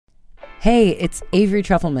Hey, it's Avery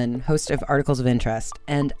Trufelman, host of Articles of Interest,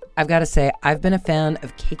 and I've got to say, I've been a fan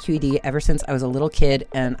of KQED ever since I was a little kid,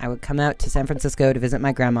 and I would come out to San Francisco to visit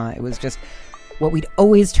my grandma. It was just what we'd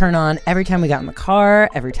always turn on every time we got in the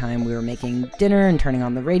car, every time we were making dinner and turning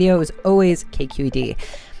on the radio. It was always KQED.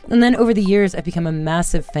 And then over the years, I've become a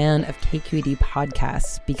massive fan of KQED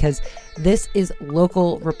podcasts because this is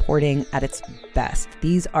local reporting at its best.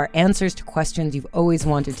 These are answers to questions you've always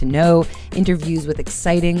wanted to know, interviews with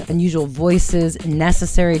exciting, unusual voices,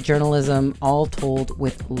 necessary journalism, all told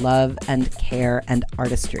with love and care and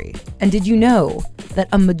artistry. And did you know that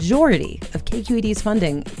a majority of KQED's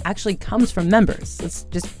funding actually comes from members? It's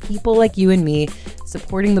just people like you and me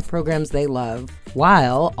supporting the programs they love,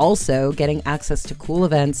 while also getting access to cool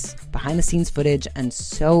events, behind-the-scenes footage, and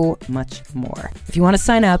so much more. If you want to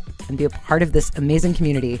sign up and be a part of this amazing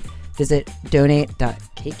community, visit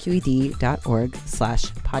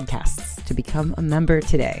donate.kqed.org/podcasts to become a member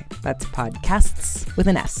today. That's podcasts with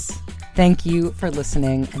an S. Thank you for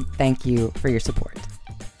listening, and thank you for your support.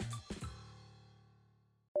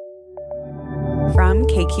 From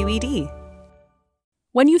KQED.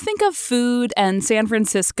 When you think of food and San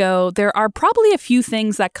Francisco, there are probably a few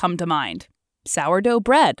things that come to mind. Sourdough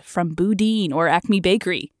bread from Boudin or Acme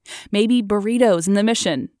Bakery, maybe burritos in the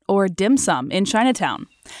Mission, or dim sum in Chinatown.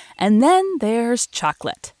 And then there's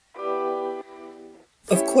chocolate.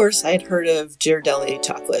 Of course, I'd heard of Ghirardelli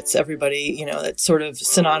chocolates. Everybody, that's sort of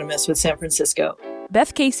synonymous with San Francisco.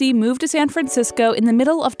 Beth Casey moved to San Francisco in the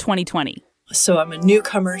middle of 2020. So I'm a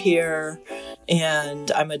newcomer here,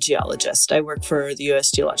 and I'm a geologist. I work for the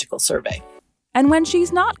U.S. Geological Survey. And when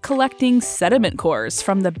she's not collecting sediment cores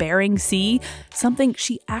from the Bering Sea, something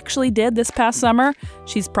she actually did this past summer,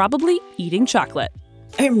 she's probably eating chocolate.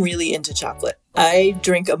 I'm really into chocolate. I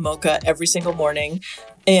drink a mocha every single morning.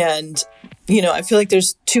 And, I feel like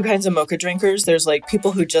there's two kinds of mocha drinkers. There's like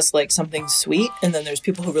people who just like something sweet, and then there's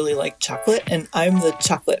people who really like chocolate. And I'm the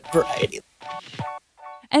chocolate variety.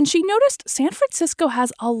 And she noticed San Francisco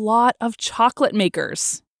has a lot of chocolate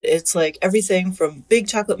makers. It's like everything from big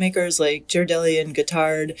chocolate makers like Ghirardelli and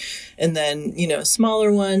Guittard, and then,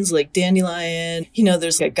 smaller ones like Dandelion.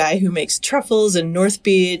 There's a guy who makes truffles in North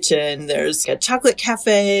Beach, and there's a chocolate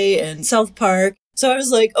cafe in South Park. So I was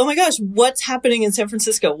like, oh my gosh, what's happening in San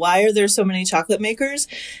Francisco? Why are there so many chocolate makers?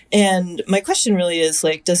 And my question really is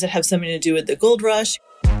does it have something to do with the gold rush?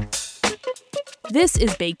 This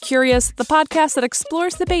is Bay Curious, the podcast that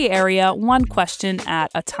explores the Bay Area one question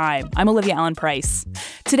at a time. I'm Olivia Allen Price.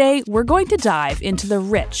 Today, we're going to dive into the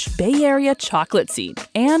rich Bay Area chocolate scene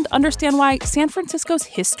and understand why San Francisco's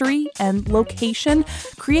history and location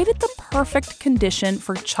created the perfect condition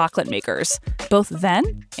for chocolate makers, both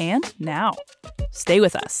then and now. Stay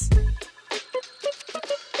with us.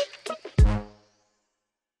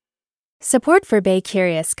 Support for Bay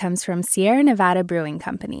Curious comes from Sierra Nevada Brewing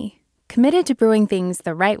Company. Committed to brewing things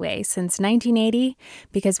the right way since 1980,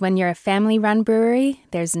 because when you're a family-run brewery,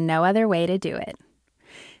 there's no other way to do it.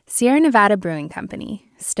 Sierra Nevada Brewing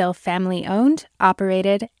Company, still family-owned,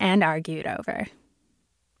 operated, and argued over.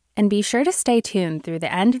 And be sure to stay tuned through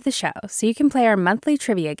the end of the show so you can play our monthly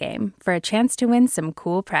trivia game for a chance to win some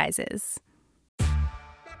cool prizes.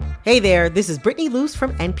 Hey there, this is Brittany Luce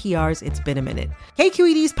from NPR's It's Been a Minute.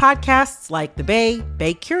 KQED's podcasts like The Bay,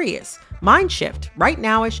 Bay Curious, Mind Shift, Right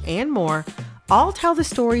Nowish, and more all tell the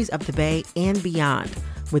stories of the Bay and beyond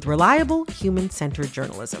with reliable, human-centered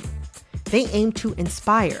journalism. They aim to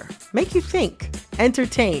inspire, make you think,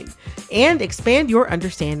 entertain, and expand your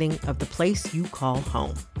understanding of the place you call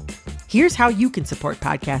home. Here's how you can support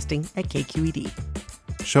podcasting at KQED.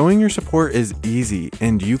 Showing your support is easy,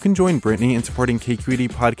 and you can join Brittany in supporting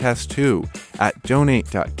KQED Podcast too at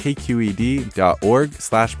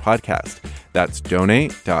donate.kqed.org/podcast. That's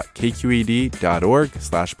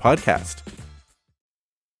donate.kqed.org/podcast.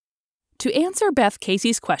 To answer Beth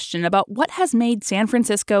Casey's question about what has made San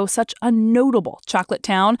Francisco such a notable chocolate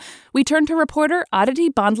town, we turn to reporter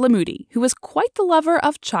Aditi Bandlamudi, who is quite the lover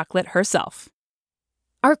of chocolate herself.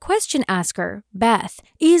 Our question asker, Beth,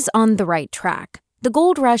 is on the right track. The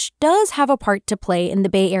gold rush does have a part to play in the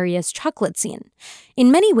Bay Area's chocolate scene.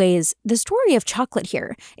 In many ways, the story of chocolate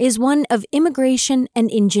here is one of immigration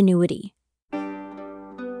and ingenuity.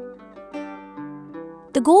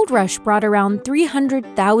 The gold rush brought around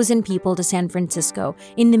 300,000 people to San Francisco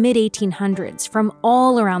in the mid-1800s from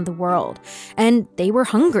all around the world, and they were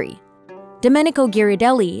hungry. Domenico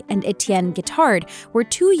Ghirardelli and Etienne Guittard were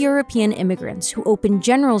two European immigrants who opened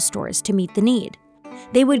general stores to meet the need.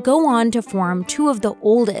 They would go on to form two of the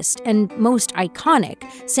oldest and most iconic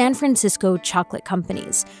San Francisco chocolate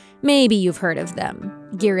companies. Maybe you've heard of them,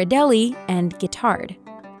 Ghirardelli and Guittard.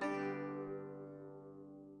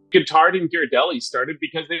 Guittard and Ghirardelli started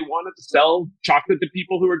because they wanted to sell chocolate to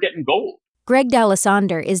people who were getting gold. Greg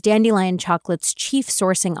D'Alessandro is Dandelion Chocolate's chief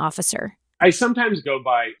sourcing officer. I sometimes go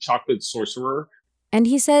by chocolate sorcerer. And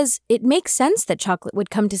he says it makes sense that chocolate would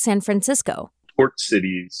come to San Francisco. Port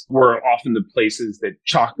cities were often the places that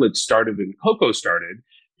chocolate started and cocoa started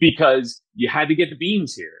because you had to get the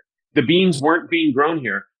beans here. The beans weren't being grown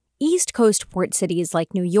here. East Coast port cities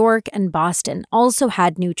like New York and Boston also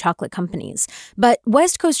had new chocolate companies, but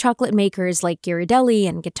West Coast chocolate makers like Ghirardelli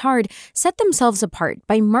and Guittard set themselves apart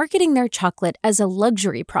by marketing their chocolate as a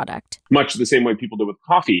luxury product. Much the same way people do with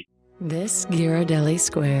coffee. This Ghirardelli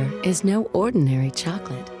Square is no ordinary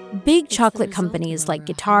chocolate. Big chocolate companies like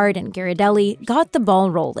Guittard and Ghirardelli got the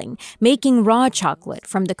ball rolling, making raw chocolate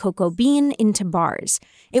from the cocoa bean into bars.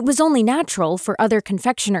 It was only natural for other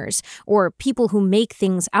confectioners, or people who make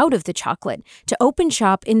things out of the chocolate, to open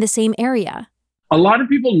shop in the same area. A lot of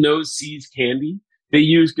people know See's Candy. They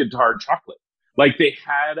use Guittard chocolate. Like they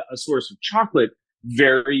had a source of chocolate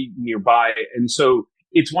very nearby. And so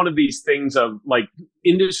it's one of these things of like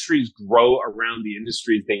industries grow around the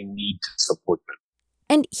industries they need to support them.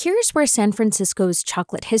 And here's where San Francisco's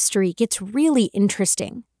chocolate history gets really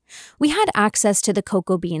interesting. We had access to the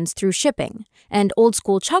cocoa beans through shipping, and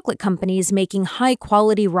old-school chocolate companies making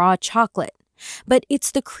high-quality raw chocolate. But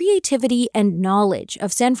it's the creativity and knowledge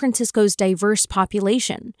of San Francisco's diverse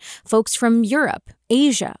population, folks from Europe,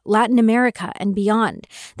 Asia, Latin America, and beyond,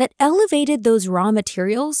 that elevated those raw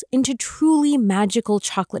materials into truly magical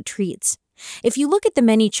chocolate treats. If you look at the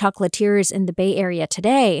many chocolatiers in the Bay Area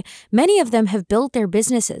today, many of them have built their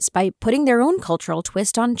businesses by putting their own cultural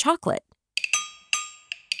twist on chocolate.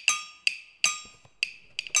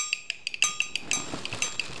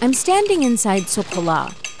 I'm standing inside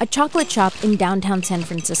Socola, a chocolate shop in downtown San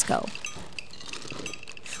Francisco.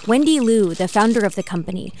 Wendy Liu, the founder of the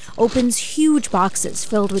company, opens huge boxes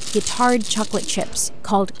filled with Guittard chocolate chips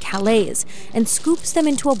called Calais and scoops them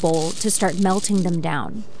into a bowl to start melting them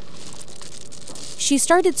down. She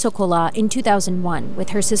started Socola in 2001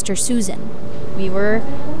 with her sister Susan. We were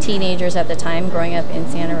teenagers at the time growing up in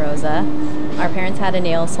Santa Rosa. Our parents had a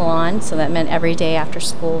nail salon, so that meant every day after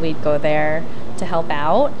school we'd go there to help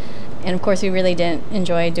out. And of course we really didn't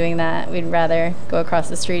enjoy doing that. We'd rather go across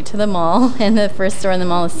the street to the mall, and the first store in the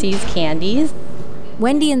mall was See's Candies.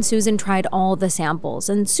 Wendy and Susan tried all the samples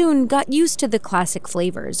and soon got used to the classic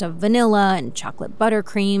flavors of vanilla and chocolate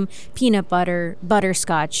buttercream, peanut butter,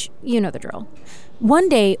 butterscotch, you know the drill. One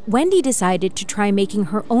day, Wendy decided to try making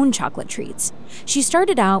her own chocolate treats. She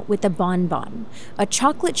started out with a bonbon, a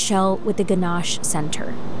chocolate shell with a ganache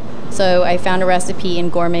center. So I found a recipe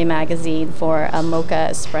in Gourmet magazine for a mocha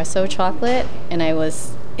espresso chocolate, and I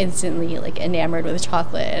was instantly enamored with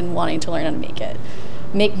chocolate and wanting to learn how to make it.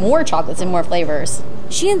 Make more chocolates and more flavors.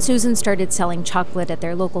 She and Susan started selling chocolate at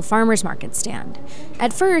their local farmers market stand.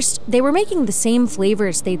 At first, they were making the same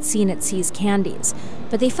flavors they'd seen at See's Candies,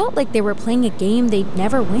 but they felt like they were playing a game they'd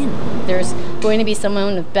never win. There's going to be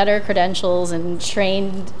someone with better credentials and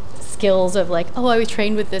trained skills of I was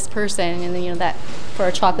trained with this person, and then that for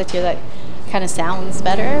a chocolatier that kind of sounds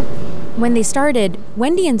better. When they started,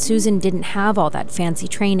 Wendy and Susan didn't have all that fancy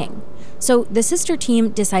training, so the sister team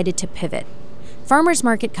decided to pivot. Farmers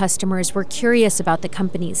market customers were curious about the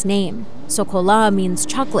company's name. Socola means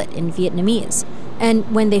chocolate in Vietnamese.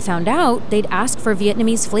 And when they found out, they'd ask for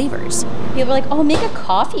Vietnamese flavors. People were like, oh, make a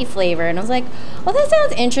coffee flavor. And I was like, well, that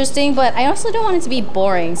sounds interesting, but I also don't want it to be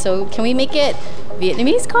boring. So can we make it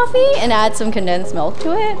Vietnamese coffee and add some condensed milk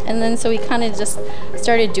to it? And then so we kind of just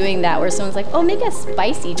started doing that, where someone's like, oh, make a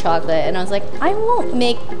spicy chocolate. And I was like, I won't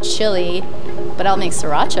make chili, but I'll make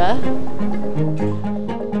sriracha.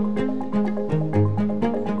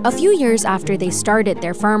 A few years after they started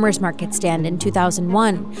their farmers market stand in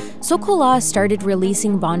 2001, Socola started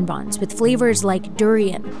releasing bonbons with flavors like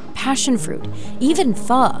durian, passion fruit, even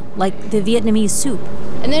pho, like the Vietnamese soup.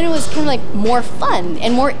 And then it was kind of more fun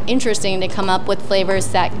and more interesting to come up with flavors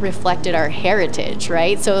that reflected our heritage,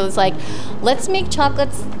 right? So it was let's make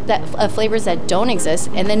chocolates flavors that don't exist,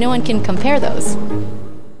 and then no one can compare those.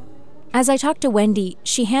 As I talk to Wendy,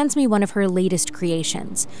 she hands me one of her latest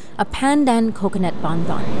creations, a pandan coconut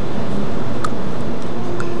bonbon.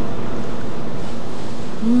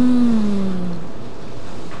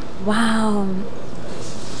 Wow.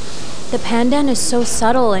 The pandan is so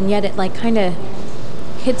subtle, and yet it kind of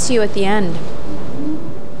hits you at the end.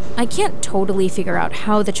 I can't totally figure out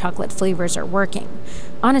how the chocolate flavors are working.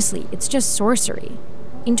 Honestly, it's just sorcery.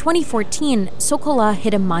 In 2014, Socola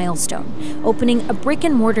hit a milestone, opening a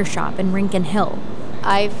brick-and-mortar shop in Rincon Hill.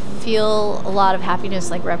 I feel a lot of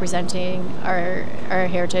happiness representing our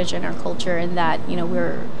heritage and our culture, and that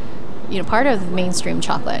part of the mainstream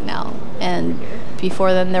chocolate now. And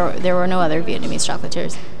before then, there were no other Vietnamese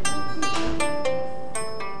chocolatiers.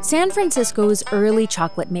 San Francisco's early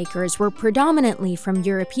chocolate makers were predominantly from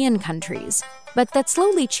European countries, but that's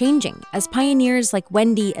slowly changing as pioneers like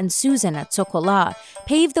Wendy and Susan at Chocolat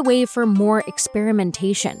paved the way for more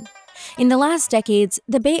experimentation. In the last decades,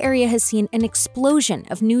 the Bay Area has seen an explosion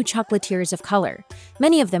of new chocolatiers of color,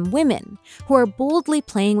 many of them women, who are boldly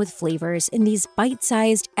playing with flavors in these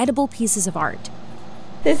bite-sized, edible pieces of art.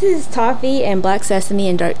 This is toffee and black sesame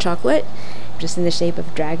and dark chocolate, just in the shape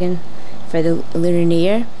of a dragon for the Lunar New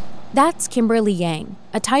Year. That's Kimberly Yang,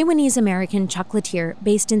 a Taiwanese-American chocolatier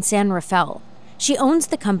based in San Rafael. She owns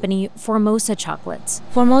the company Formosa Chocolates.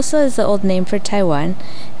 Formosa is the old name for Taiwan.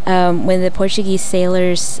 When the Portuguese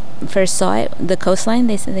sailors first saw it, the coastline,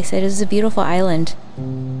 they said it was a beautiful island.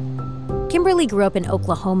 Kimberly grew up in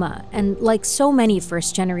Oklahoma and, like so many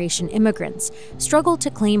first-generation immigrants, struggled to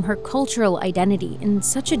claim her cultural identity in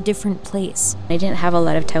such a different place. I didn't have a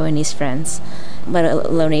lot of Taiwanese friends, let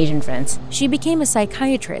alone Asian friends. She became a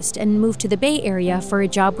psychiatrist and moved to the Bay Area for a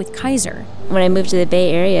job with Kaiser. When I moved to the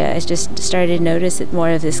Bay Area, I just started to notice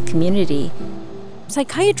more of this community.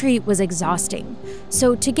 Psychiatry was exhausting,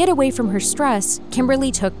 so to get away from her stress, Kimberly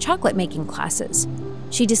took chocolate-making classes.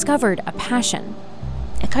 She discovered a passion.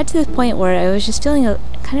 I got to this point where I was just feeling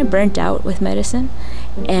kind of burnt out with medicine,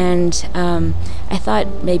 and I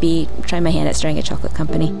thought maybe try my hand at starting a chocolate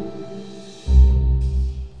company.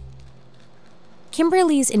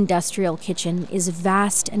 Kimberly's industrial kitchen is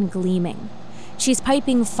vast and gleaming. She's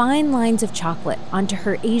piping fine lines of chocolate onto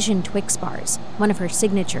her Asian Twix bars, one of her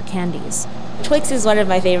signature candies. Twix is one of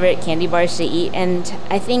my favorite candy bars to eat, and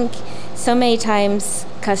I think so many times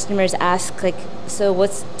customers ask, so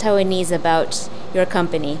what's Taiwanese about your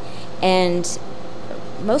company? And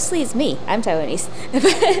mostly it's me. I'm Taiwanese.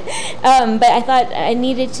 But I thought I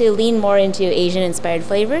needed to lean more into Asian-inspired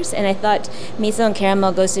flavors, and I thought miso and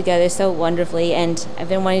caramel goes together so wonderfully, and I've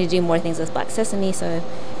been wanting to do more things with black sesame, so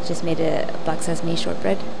I just made a black sesame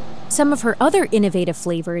shortbread. Some of her other innovative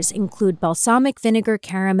flavors include balsamic vinegar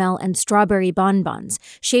caramel and strawberry bonbons,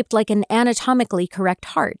 shaped like an anatomically correct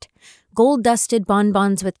heart, gold-dusted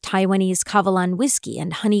bonbons with Taiwanese Kavalan whiskey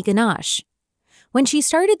and honey ganache. When she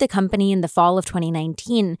started the company in the fall of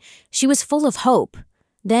 2019, she was full of hope.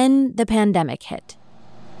 Then the pandemic hit.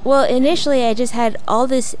 Well, initially I just had all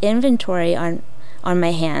this inventory on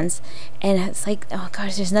my hands, and it's like, oh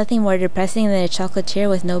gosh, there's nothing more depressing than a chocolatier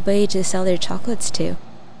with nobody to sell their chocolates to.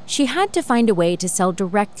 She had to find a way to sell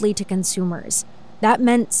directly to consumers. That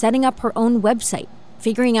meant setting up her own website,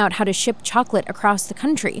 figuring out how to ship chocolate across the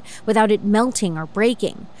country without it melting or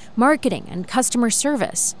breaking, marketing and customer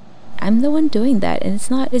service. I'm the one doing that, and it's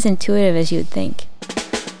not as intuitive as you would think.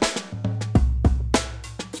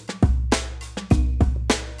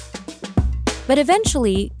 But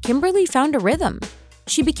eventually, Kimberly found a rhythm.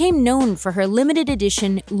 She became known for her limited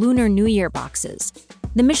edition Lunar New Year boxes.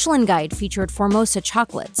 The Michelin Guide featured Formosa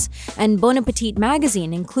chocolates, and Bon Appetit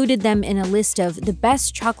magazine included them in a list of the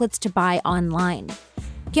best chocolates to buy online.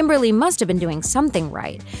 Kimberly must have been doing something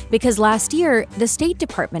right, because last year, the State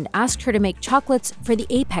Department asked her to make chocolates for the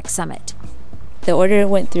APEC summit. The order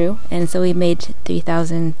went through, and so we made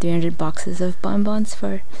 3,300 boxes of bonbons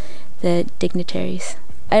for the dignitaries.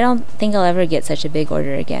 I don't think I'll ever get such a big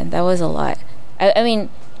order again. That was a lot. I mean,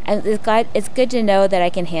 it's good to know that I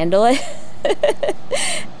can handle it.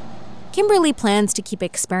 Kimberly plans to keep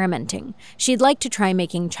experimenting. She'd like to try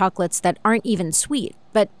making chocolates that aren't even sweet,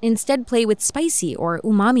 but instead play with spicy or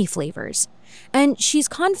umami flavors. And she's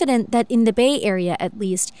confident that in the Bay Area, at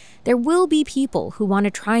least, there will be people who want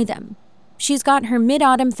to try them. She's got her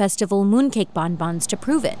Mid-Autumn Festival mooncake bonbons to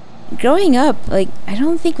prove it. Growing up, I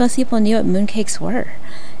don't think most people knew what mooncakes were.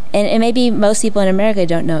 And maybe most people in America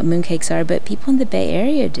don't know what mooncakes are, but people in the Bay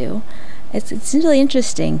Area do. It's really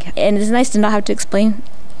interesting. And it's nice to not have to explain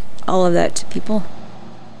all of that to people.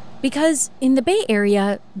 Because in the Bay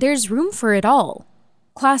Area, there's room for it all.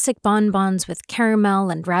 Classic bonbons with caramel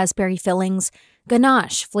and raspberry fillings,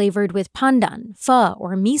 ganache flavored with pandan, pho,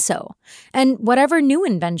 or miso, and whatever new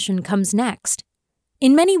invention comes next.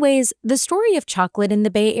 In many ways, the story of chocolate in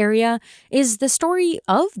the Bay Area is the story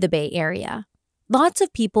of the Bay Area. Lots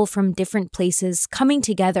of people from different places coming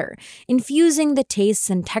together, infusing the tastes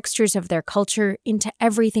and textures of their culture into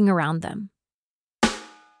everything around them.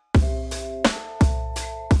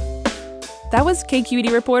 That was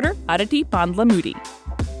KQED reporter Aditi Bandla-Moody.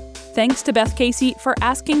 Thanks to Beth Casey for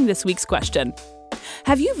asking this week's question.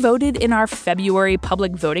 Have you voted in our February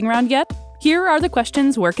public voting round yet? Here are the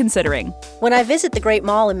questions we're considering. When I visit the Great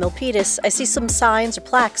Mall in Milpitas, I see some signs or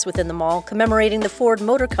plaques within the mall commemorating the Ford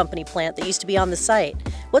Motor Company plant that used to be on the site.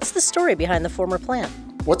 What's the story behind the former plant?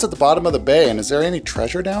 What's at the bottom of the bay, and is there any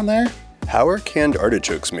treasure down there? How are canned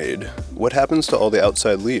artichokes made? What happens to all the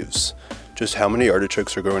outside leaves? Just how many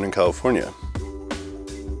artichokes are grown in California?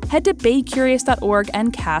 Head to baycurious.org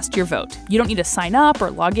and cast your vote. You don't need to sign up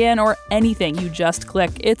or log in or anything. You just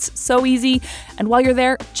click. It's so easy. And while you're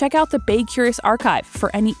there, check out the Bay Curious archive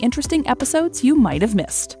for any interesting episodes you might have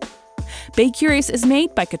missed. Bay Curious is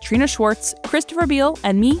made by Katrina Schwartz, Christopher Beal,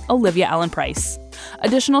 and me, Olivia Allen Price.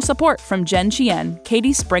 Additional support from Jen Chien,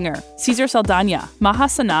 Katie Springer, Cesar Saldana, Maha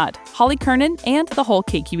Sanad, Holly Kernan, and the whole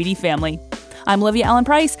KQED family. I'm Olivia Allen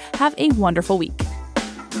Price. Have a wonderful week.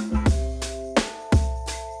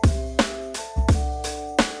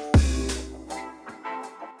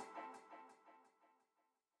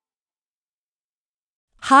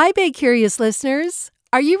 Hi, Bay Curious listeners.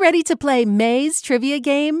 Are you ready to play May's Trivia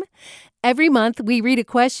Game? Every month, we read a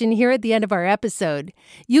question here at the end of our episode.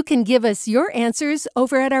 You can give us your answers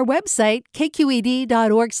over at our website,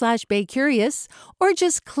 kqed.org/baycurious, or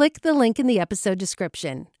just click the link in the episode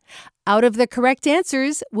description. Out of the correct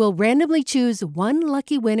answers, we'll randomly choose one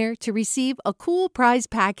lucky winner to receive a cool prize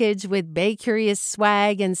package with Bay Curious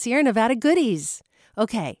swag and Sierra Nevada goodies.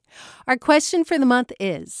 Okay, our question for the month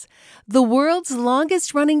is, the world's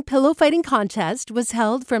longest-running pillow fighting contest was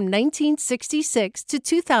held from 1966 to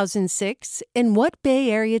 2006 in what Bay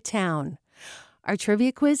Area town? Our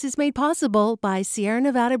trivia quiz is made possible by Sierra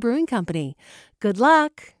Nevada Brewing Company. Good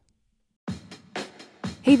luck!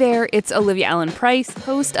 Hey there, it's Olivia Allen Price,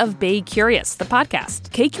 host of Bay Curious, the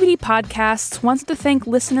podcast. KQED Podcasts wants to thank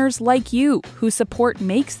listeners like you whose support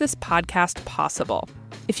makes this podcast possible.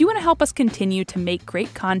 If you want to help us continue to make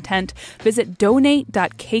great content, visit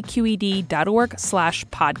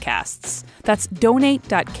donate.kqed.org/podcasts. That's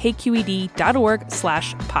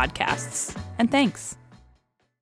donate.kqed.org/podcasts. And thanks.